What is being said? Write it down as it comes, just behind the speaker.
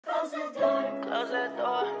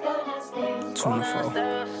24.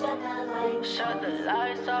 Shut the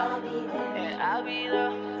lights off, and I'll be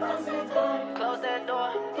there. Close that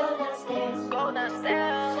door, go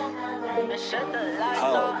downstairs, and shut the lights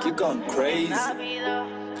off. Keep going crazy. I'll be there.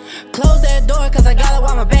 Close that door, cause I got it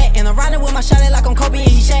on my back. And I'm riding with my shawty like I'm Kobe and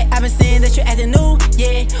he Shaq. I been seeing that you acting new,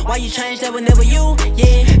 yeah. Why you changed, that was never you,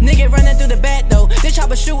 yeah. Nigga running through the back though. This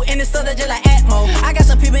chopper shoot in the stutter just like Atmo. I got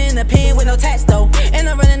some people in the pen with no tats though. And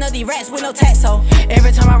I'm running up these rats with no tats, so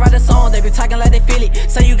every time I write a song, they be talking like they feel it.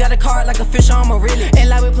 Say you got a card like a fish on my really. And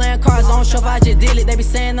like we playing cards on show if I just deal it. They be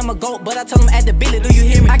saying I'm a goat, but I tell them at the billet, do you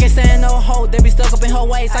hear me? I can't stand no hoe, they be stuck up in her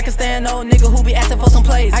ways. I can stand no nigga who be asking for some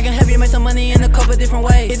plays. I can help you make some money in a couple different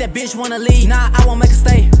ways. If that bitch wanna leave, nah, I won't make her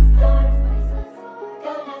stay.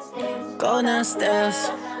 Go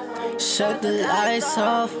downstairs, shut the lights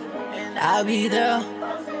off, I'll be there.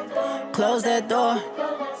 Close that door,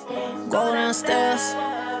 go downstairs,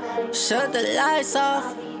 shut the lights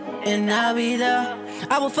off, and I'll be there.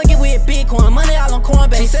 I was fucking with Bitcoin, money all on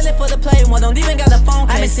Coinbase. She sell it for the play, one don't even got the phone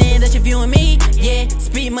case. I been seeing that you viewing me, yeah.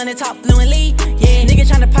 Speed money talk fluently, yeah. Nigga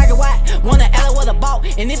tryna pocket watch, wanna L what I bought.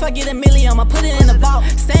 And if I get $1 million, I'ma put it in the vault.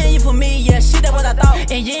 Saying you for me, yeah, shit, that's what I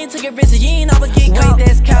thought. And you ain't took it risky, you ain't always get caught. Wait,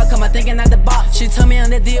 that's cow, come on thinking out the box. She told me on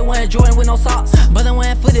that deal, wearing Jordan with no socks. But I'm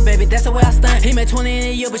wearing footed, baby, that's the way I stunt. He made 20 in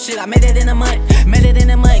a year, but shit, I made that in a month. Made it in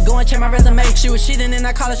a month, go and check my resume. She was cheating in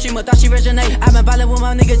that college streamer, thought she resonate. I been ballin' with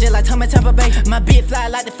my nigga just like Tommy Tampa Bay. My bitch fly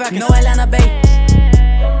like the fucking no Atlanta Bay.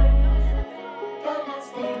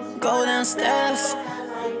 Go downstairs,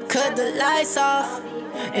 cut the lights off,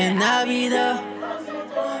 and I'll be there.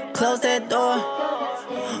 Close that door,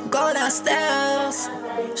 go downstairs,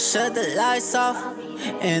 shut the lights off,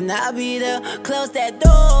 and I'll be there. Close that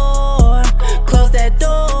door, close that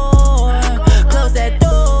door, close that door.